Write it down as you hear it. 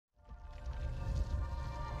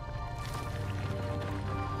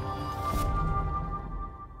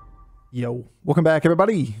Yo, welcome back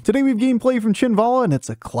everybody. Today we have gameplay from Chenvaala and it's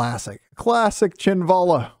a classic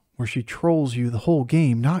Chenvaala where she trolls you the whole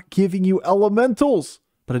game, not giving you elementals.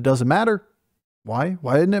 But it doesn't matter. Why?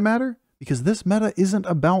 Why didn't it matter? Because this meta isn't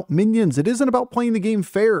about minions. It isn't about playing the game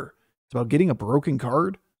fair. It's about getting a broken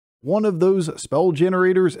card, one of those spell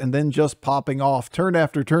generators, and then just popping off turn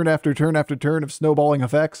after turn after turn after turn of snowballing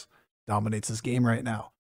effects. Dominates this game right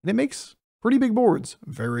now. And it makes pretty big boards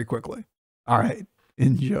very quickly. All right,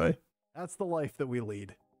 enjoy. That's the life that we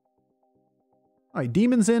lead. All right,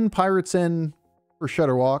 demons in, pirates in for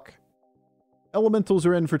Shudderwalk. Elementals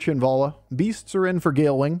are in for Chenvaala. Beasts are in for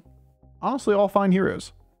Galewing. Honestly, all fine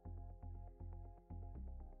heroes.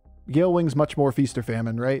 Galewing's much more feast or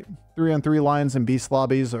famine, right? 3-on-3 lines and beast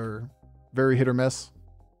lobbies are very hit or miss.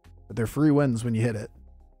 But they're free wins when you hit it.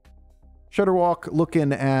 Shudderwalk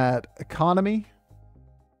looking at economy.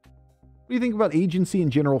 What do you think about agency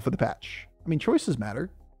in general for the patch? I mean, choices matter.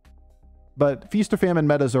 But feast or famine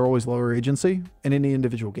metas are always lower agency in any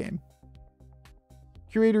individual game.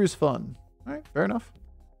 Curator is fun. All right, fair enough.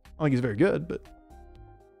 I don't think he's very good, but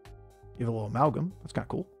you have a little amalgam. That's kind of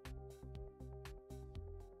cool.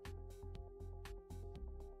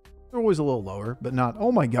 They're always a little lower, but not...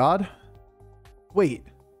 Oh my god. Wait.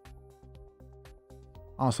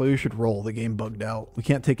 Honestly, we should roll. The game bugged out. We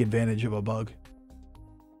can't take advantage of a bug.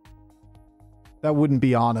 That wouldn't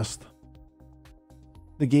be honest.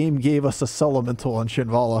 The game gave us a Elemental on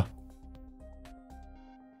Chenvaala.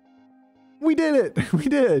 We did it! We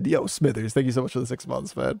did! Yo, Smithers, thank you so much for the 6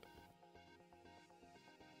 months, man.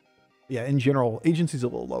 Yeah, in general, agency's a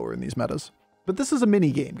little lower in these metas. But this is a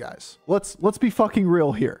mini game, guys. Let's be fucking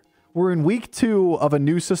real here. We're in week 2 of a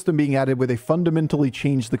new system being added where they fundamentally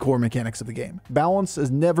changed the core mechanics of the game. Balance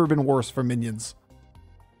has never been worse for minions.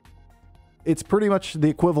 It's pretty much the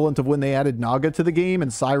equivalent of when they added Naga to the game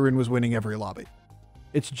and Siren was winning every lobby.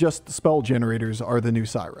 It's just the spell generators are the new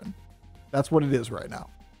Siren. That's what it is right now.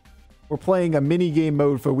 We're playing a mini game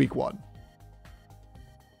mode for week 1.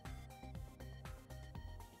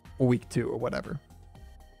 Or week 2 or whatever.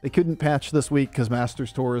 They couldn't patch this week because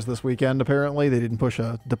Masters Tour is this weekend, apparently. They didn't push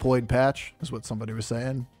a deployed patch, is what somebody was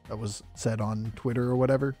saying. That was said on Twitter or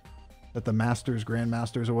whatever. That the Masters,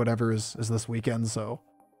 Grandmasters or whatever is this weekend, so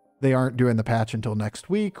they aren't doing the patch until next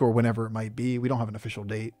week or whenever it might be. We don't have an official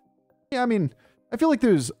date. Yeah, I mean, I feel like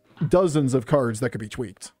there's dozens of cards that could be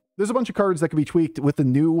tweaked. There's a bunch of cards that could be tweaked with the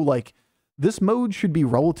new, like, this mode should be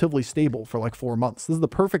relatively stable for like 4 months. This is the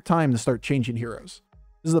perfect time to start changing heroes.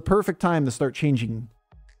 This is the perfect time to start changing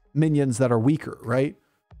minions that are weaker, right?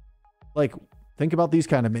 Like, think about these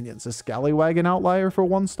kind of minions. Is Scallywag an outlier for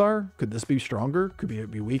 1 star? Could this be stronger? Could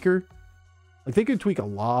it be weaker? Like, they could tweak a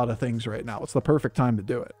lot of things right now. It's the perfect time to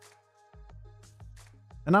do it.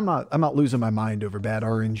 And I'm not losing my mind over bad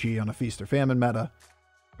RNG on a feast or famine meta.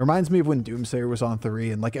 It reminds me of when Doomsayer was on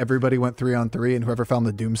 3 and like everybody went 3-on-3 and whoever found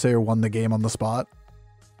the Doomsayer won the game on the spot.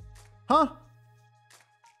 Huh?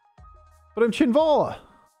 But I'm Chenvaala.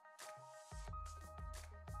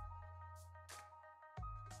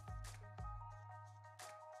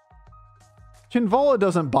 Chenvaala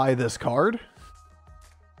doesn't buy this card.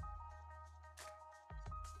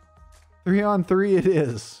 3-on-3 it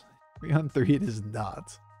is. 3-on-3 it is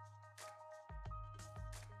not.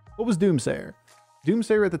 What was Doomsayer?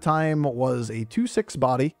 Doomsayer at the time was a 2/6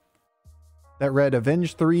 body that read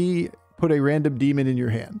Avenge 3, put a random demon in your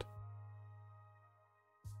hand.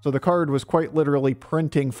 So the card was quite literally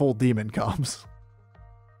printing full demon combs.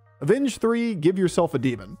 Avenge 3, give yourself a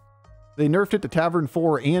demon. They nerfed it to Tavern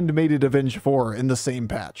 4 and made it Avenge 4 in the same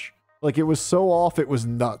patch. Like, it was so off, it was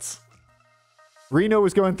nuts. Reno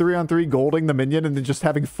was going 3-on-3, golding the minion, and then just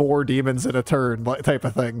having 4 demons in a turn type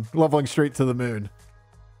of thing. Leveling straight to the moon.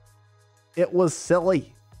 It was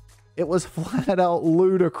silly. It was flat out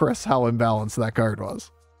ludicrous how imbalanced that card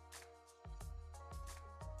was.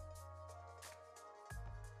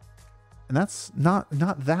 And that's not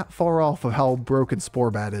that far off of how broken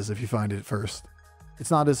Sporebat is if you find it first.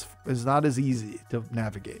 It's not as easy to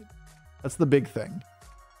navigate. That's the big thing.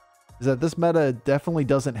 Is that this meta definitely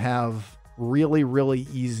doesn't have really, really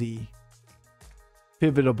easy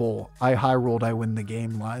pivotable I high rolled, I win the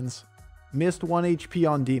game lines. Missed 1 HP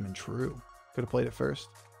on demon. True. Could have played it first.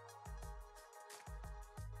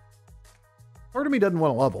 Part of me doesn't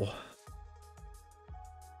want to level.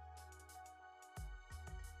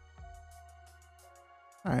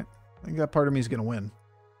 Alright. I think that part of me is going to win.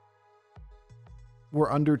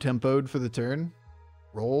 We're under tempoed for the turn.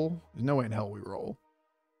 Roll. There's no way in hell we roll.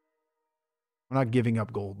 We're not giving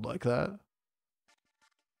up gold like that.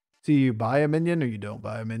 So you buy a minion or you don't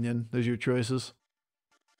buy a minion. Those are your choices.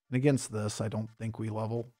 And against this, I don't think we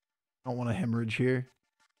level. I don't want to hemorrhage here.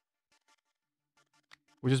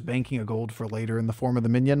 We're just banking a gold for later in the form of the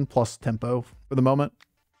minion plus tempo for the moment.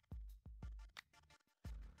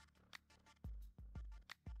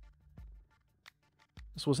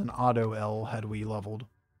 This was an auto L had we leveled.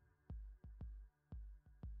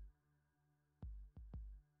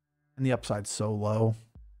 And the upside's so low.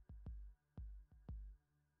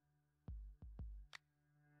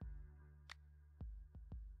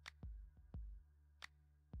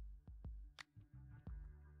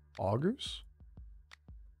 Augers?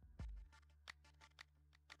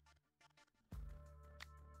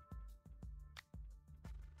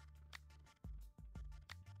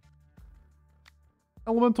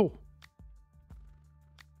 Elemental.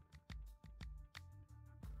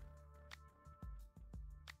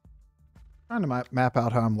 Trying to map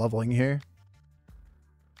out how I'm leveling here.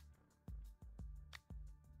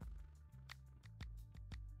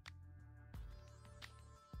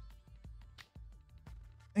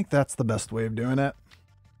 I think that's the best way of doing it.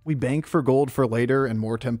 We bank for gold for later and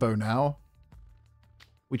more tempo now.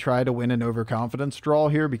 We try to win an overconfidence draw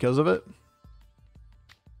here because of it.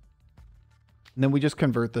 And then we just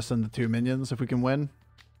convert this into 2 minions if we can win.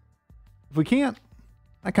 If we can't,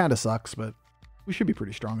 that kind of sucks, but we should be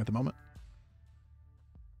pretty strong at the moment.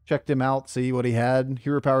 Checked him out, see what he had.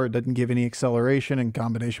 Hero power doesn't give any acceleration in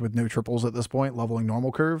combination with no triples at this point, leveling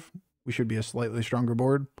normal curve. We should be a slightly stronger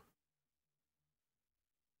board.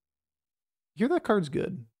 Hear that card's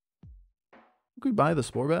good. Think we buy the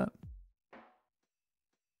Firebat?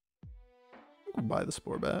 Think we buy the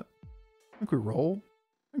Firebat. Think we roll?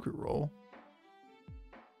 Think we roll.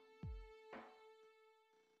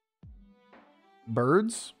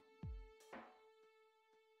 Birds?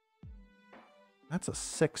 That's a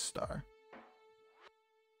 6-star.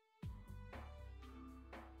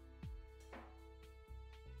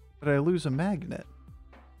 But I lose a magnet.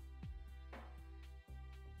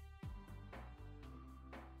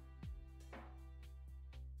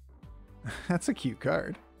 That's a cute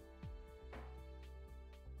card.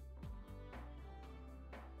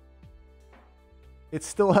 It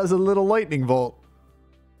still has a little lightning bolt.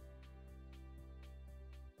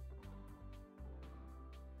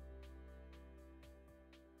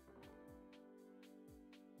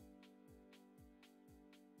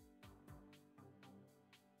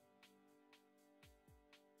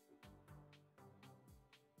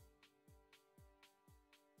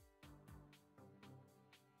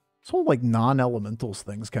 This whole like non-elementals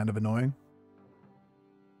thing's kind of annoying.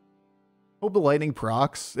 Hope the lightning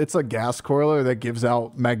procs. It's a gas coiler that gives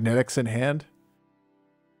out magnetics in hand.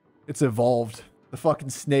 It's evolved. The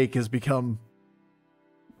fucking snake has become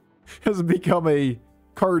a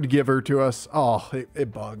card giver to us. Oh,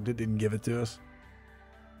 it bugged. It didn't give it to us.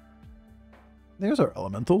 There's our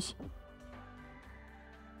elementals.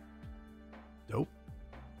 Dope.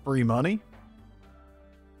 Free money.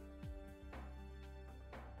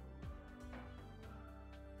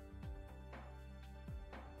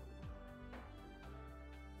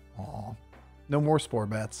 Aw. No more spore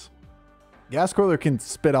bats. Gas Coiler can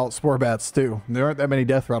spit out spore bats too. There aren't that many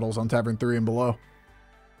death rattles on Tavern 3 and below.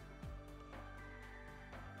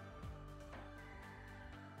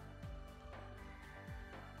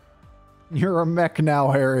 You're a mech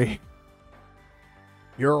now, Harry.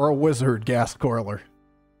 You're a wizard, Gas Coiler.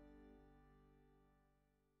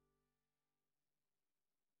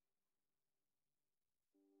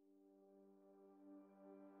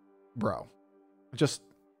 Bro. Just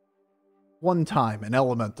one time, an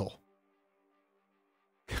elemental.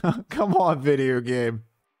 Come on, video game.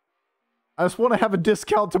 I just want to have a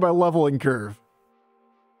discount to my leveling curve.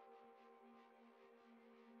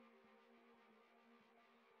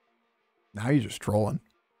 Now you're just trolling.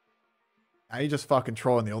 Now you're just fucking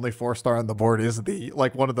trolling. The only 4-star on the board is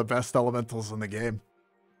like one of the best elementals in the game.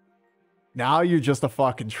 Now you're just a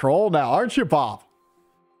fucking troll now, aren't you, Bob?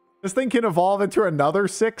 This thing can evolve into another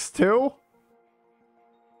 6 too?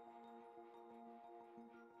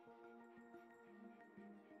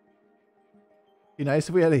 Be nice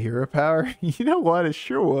if we had a hero power. You know what? It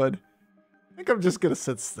sure would. I think I'm just gonna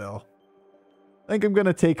sit still. I think I'm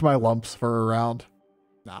gonna take my lumps for a round.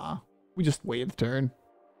 Nah. We just wait the turn.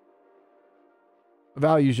 The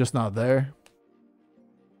value's just not there.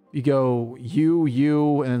 You go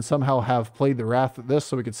you, and then somehow have played the Wrath at this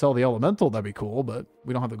so we could sell the Elemental, that'd be cool, but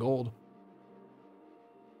we don't have the gold.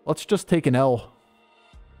 Let's just take an L.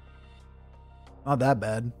 Not that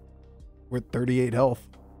bad. We're at 38 health.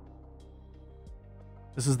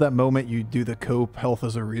 This is that moment you do the cope health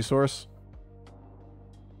as a resource.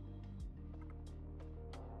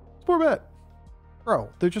 Firebat.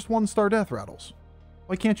 Bro, they're just 1-star death rattles.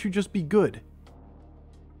 Why can't you just be good?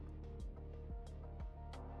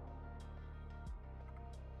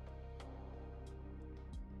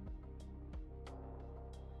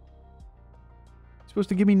 supposed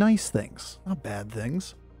to give me nice things, not bad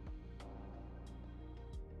things.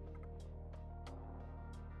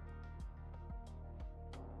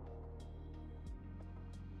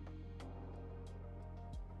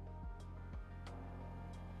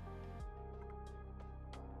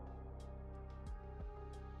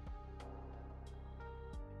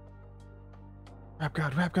 Rap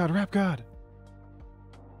God, Rap God, Rap God.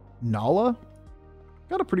 Nala?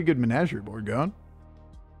 Got a pretty good menagerie board going.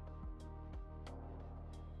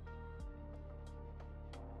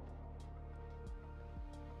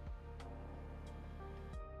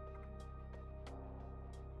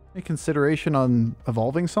 Any consideration on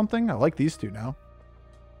evolving something? I like these two now.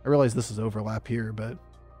 I realize this is overlap here, but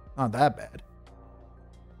not that bad.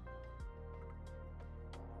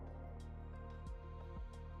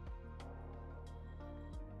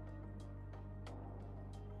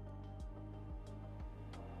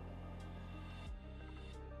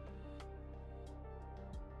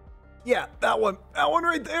 Yeah, that one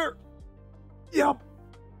right there. Yep.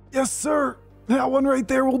 Yes, sir. That one right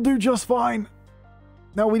there will do just fine.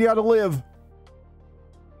 Now we gotta live.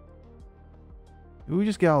 Do we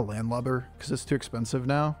just get a landlubber? Because it's too expensive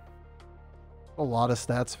now. A lot of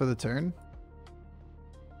stats for the turn.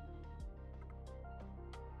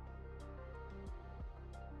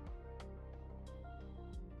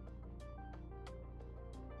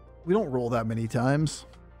 We don't roll that many times.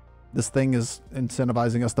 This thing is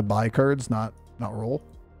incentivizing us to buy cards, not roll.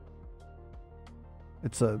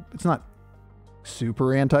 It's not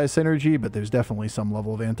super anti-synergy, but there's definitely some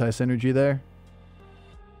level of anti-synergy there.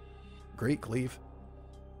 Great cleave.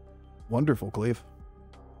 Wonderful cleave.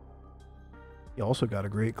 He also got a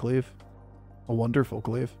great cleave. A wonderful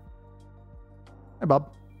cleave. Hey,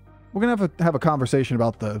 Bob. We're going to have a conversation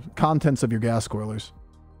about the contents of your gas coilers.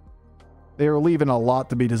 They are leaving a lot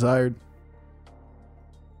to be desired.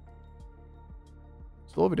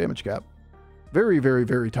 Still have a damage cap. Very, very,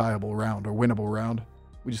 very tieable round, or winnable round.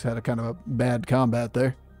 We just had a kind of a bad combat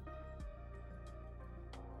there.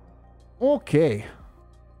 Okay.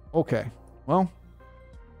 Okay. Well.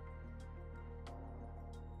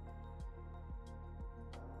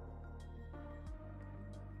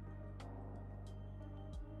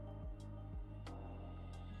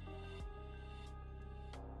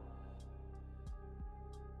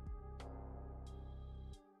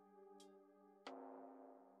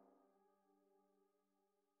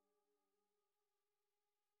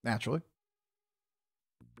 Naturally.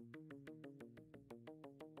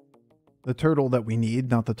 The turtle that we need,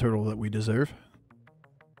 not the turtle that we deserve.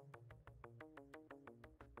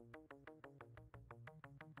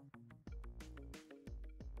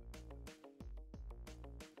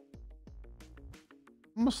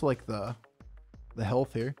 Almost like the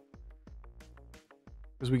health here.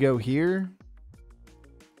 Because we go here.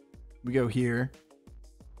 We go here.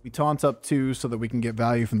 We taunt up 2 so that we can get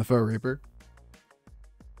value from the Foe Reaper.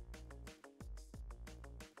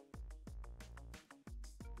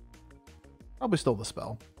 Probably still the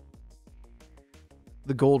spell.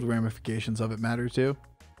 The gold ramifications of it matter too.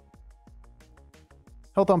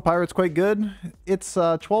 Health on Pirate's quite good. It's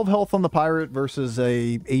 12 health on the Pirate versus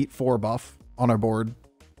a 8-4 buff on our board.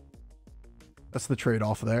 That's the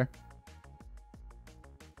trade-off there.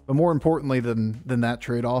 But more importantly than that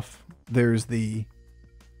trade-off, there's the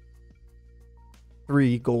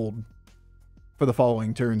 3 gold for the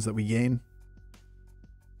following turns that we gain.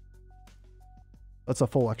 That's a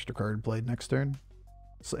full extra card played next turn.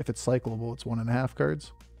 So if it's cyclable, it's 1.5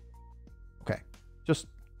 cards. Okay. Just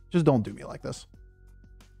don't do me like this.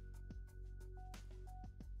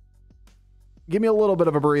 Give me a little bit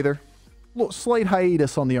of a breather. A little slight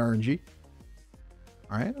hiatus on the RNG.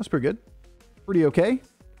 Alright, that's pretty good. Pretty okay.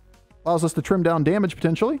 Allows us to trim down damage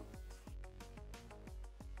potentially.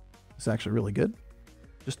 It's actually really good.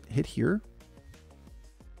 Just hit here.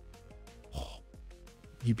 Oh,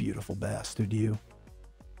 you beautiful bastard, you.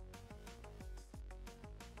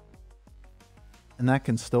 And that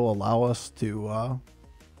can still allow us to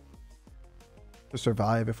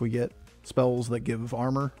survive if we get spells that give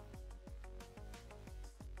armor.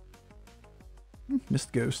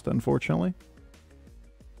 Missed Ghost, unfortunately.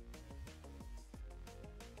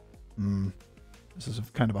 This is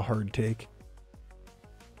kind of a hard take.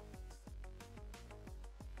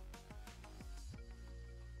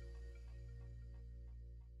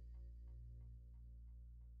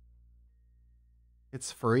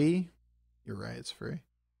 It's free. You're right, it's free.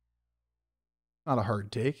 Not a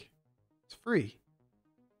hard take. It's free.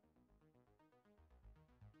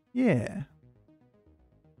 Yeah.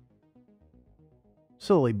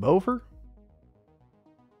 Silly Bofur.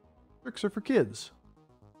 Tricks are for kids.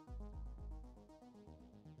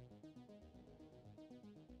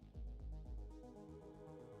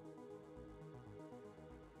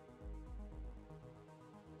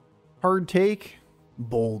 Hard take,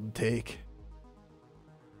 bold take.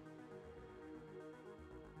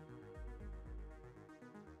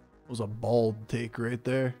 Was a bald take right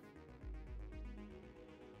there.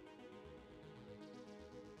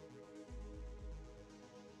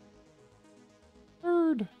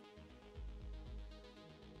 Third.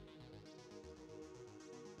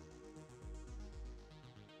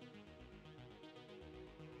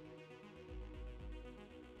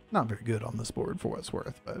 Not very good on this board for what it's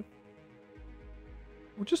worth, but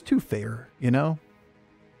we're just too fair, you know?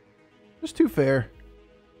 Just too fair.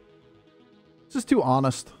 Just too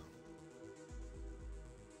honest.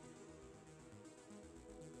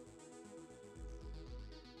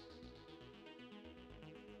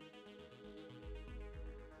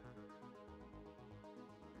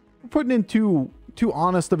 We're putting in too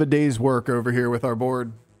honest of a day's work over here with our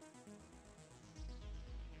board.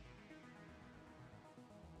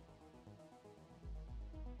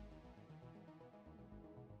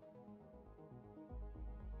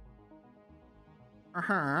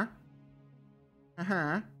 Uh-huh.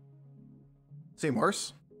 Uh-huh. Seen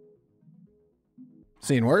worse?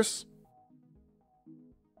 Seen worse?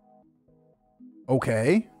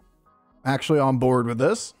 Okay. Actually on board with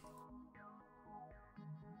this.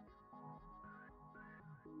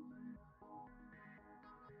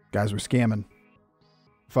 Guys were scamming.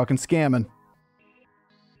 Fucking scamming.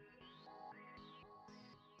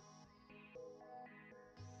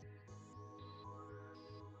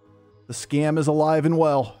 The scam is alive and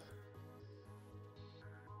well.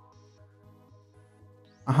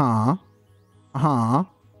 Uh-huh. Uh-huh.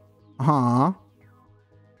 Uh-huh.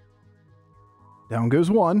 Down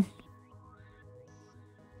goes one.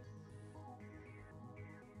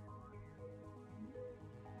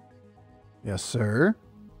 Yes, sir.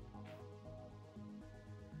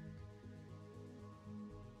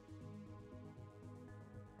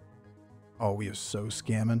 Oh, we are so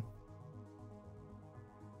scamming.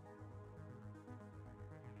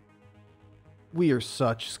 We are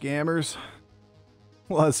such scammers.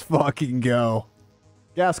 Let's fucking go.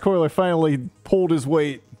 Gas Coiler finally pulled his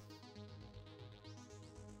weight.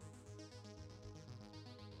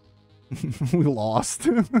 We lost.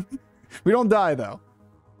 We don't die, though.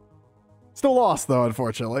 Still lost, though,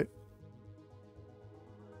 unfortunately.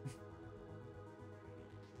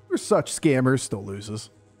 We're such scammers. Still loses.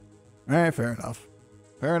 All right, fair enough.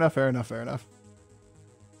 Fair enough, fair enough, fair enough.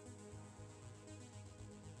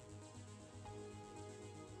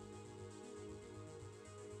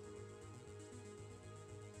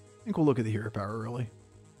 I think we'll look at the hero power, really.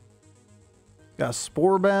 Got a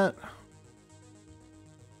Spore Bat.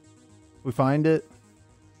 We find it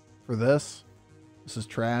for this. This is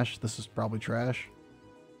trash. This is probably trash.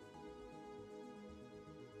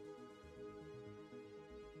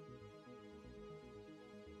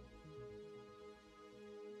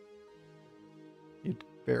 Need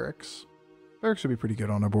Barracks. Barracks would be pretty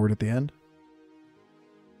good on our board at the end.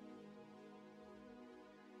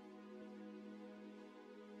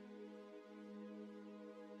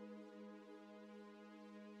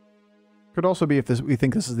 Could also be if this we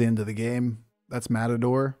think this is the end of the game. That's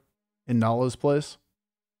Matador in Nala's place.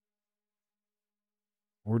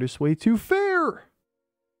 Or this way too fair.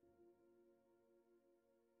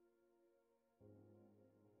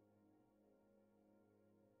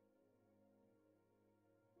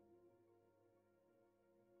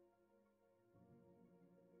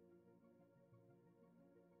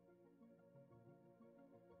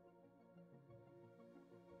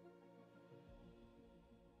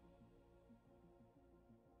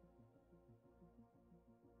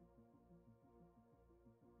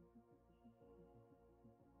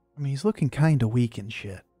 I mean, he's looking kind of weak and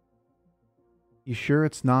shit. You sure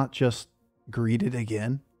it's not just greeted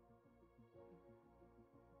again?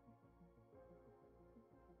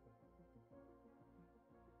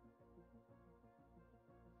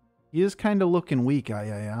 He is kind of looking weak,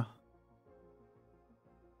 yeah.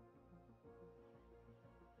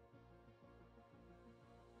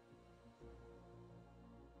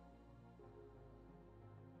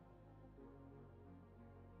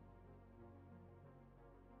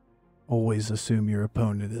 Always assume your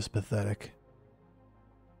opponent is pathetic.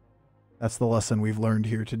 That's the lesson we've learned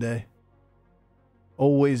here today.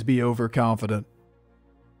 Always be overconfident.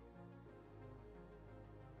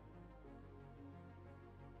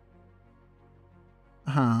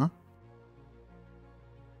 Huh?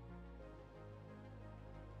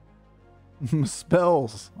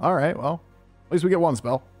 Spells. All right, well, at least we get one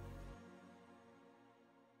spell.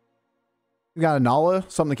 We got a Nala,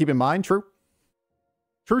 something to keep in mind. True.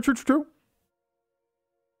 True.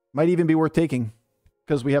 Might even be worth taking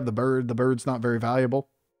because we have the bird. The bird's not very valuable.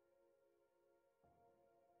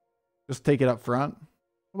 Just take it up front.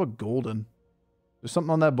 What about golden? There's something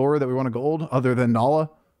on that board that we want to gold other than Nala?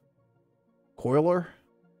 Coiler?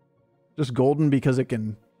 Just golden because it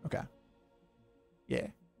can... Okay. Yeah.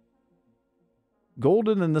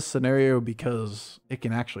 Golden in this scenario because it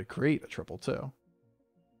can actually create a triple too.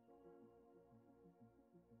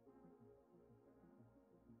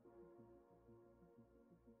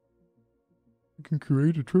 It can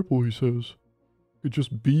create a triple, he says. It could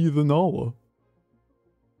just be the Nala.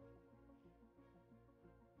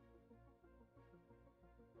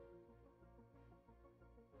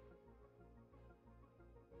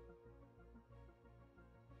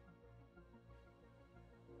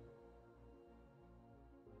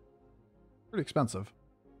 Pretty expensive.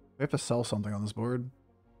 We have to sell something on this board.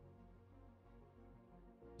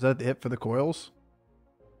 Is that it for the coils?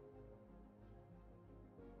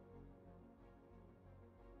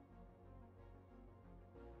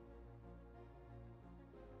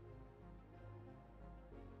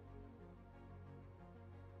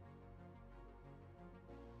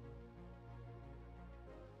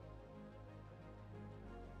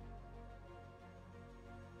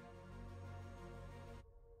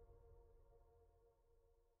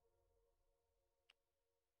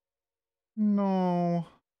 No.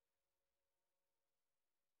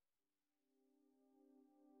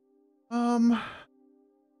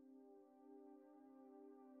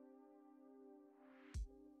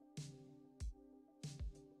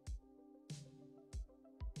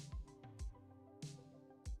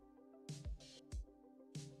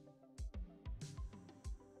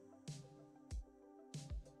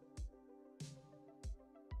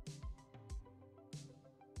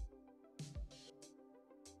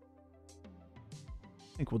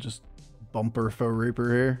 I think we'll just bumper Faux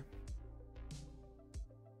Reaper here.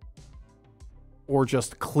 Or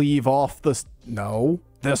just cleave off this... No.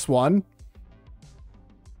 This one.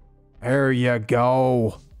 There you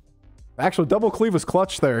go. Actually, double cleave was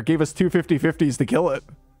clutch there. It gave us two 50/50s to kill it.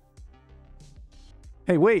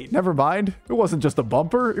 Hey, wait. Never mind. It wasn't just a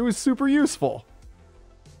bumper. It was super useful.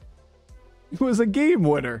 It was a game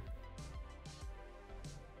winner.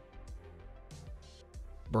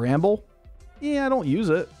 Bramble? Yeah, I don't use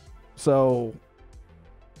it. So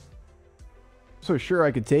sure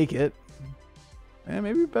I could take it. And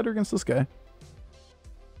maybe better against this guy.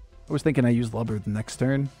 I was thinking I use Lubber the next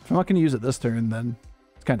turn. If I'm not going to use it this turn, then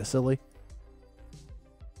it's kind of silly.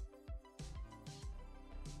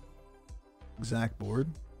 Exact board.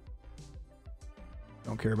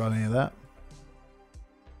 Don't care about any of that.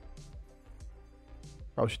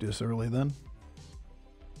 Probably should do this early then.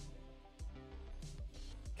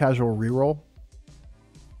 Casual reroll.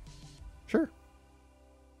 Sure.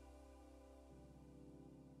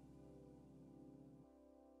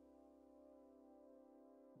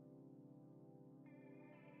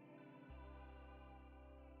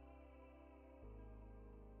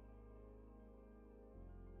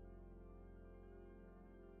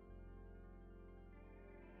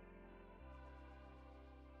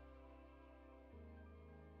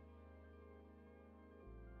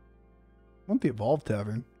 I want the Evolved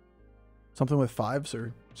Tavern. Something with 5s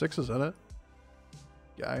or 6s in it.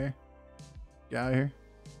 Guy here. Guy here.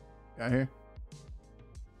 Guy here.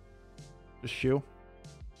 Just shoe.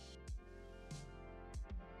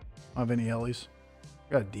 I don't have any Eles.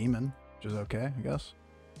 Got a demon, which is okay, I guess.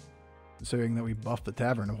 Considering that we buffed the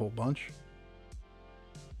tavern a whole bunch.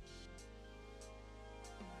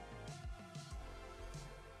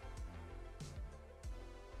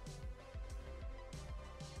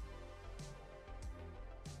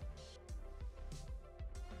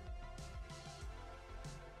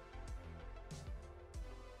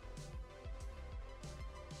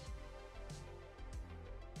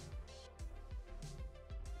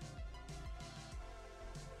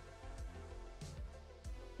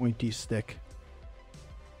 Pointy stick.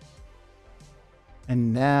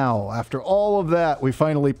 And now, after all of that, we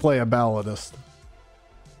finally play a Balladist.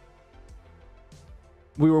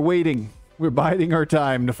 We were waiting. We were biding our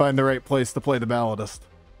time to find the right place to play the Balladist.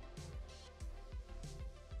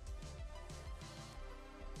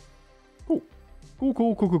 Cool. Cool,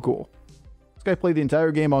 cool, cool, cool, cool. This guy played the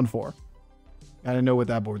entire game on 4. Gotta know what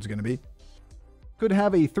that board's gonna be. Could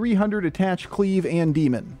have a 300 attached cleave and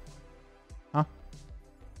demon. Huh?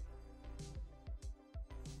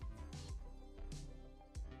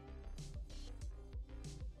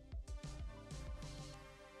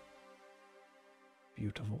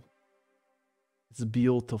 Beautiful. It's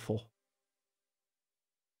beautiful.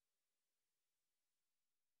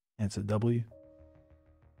 And it's a W.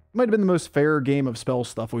 Might have been the most fair game of spell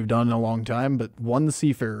stuff we've done in a long time, but one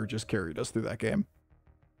Seafarer just carried us through that game.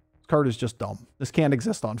 Let's card is just dumb. This can't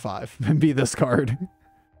exist on 5 and be this card.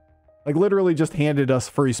 Like, literally just handed us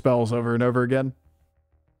free spells over and over again.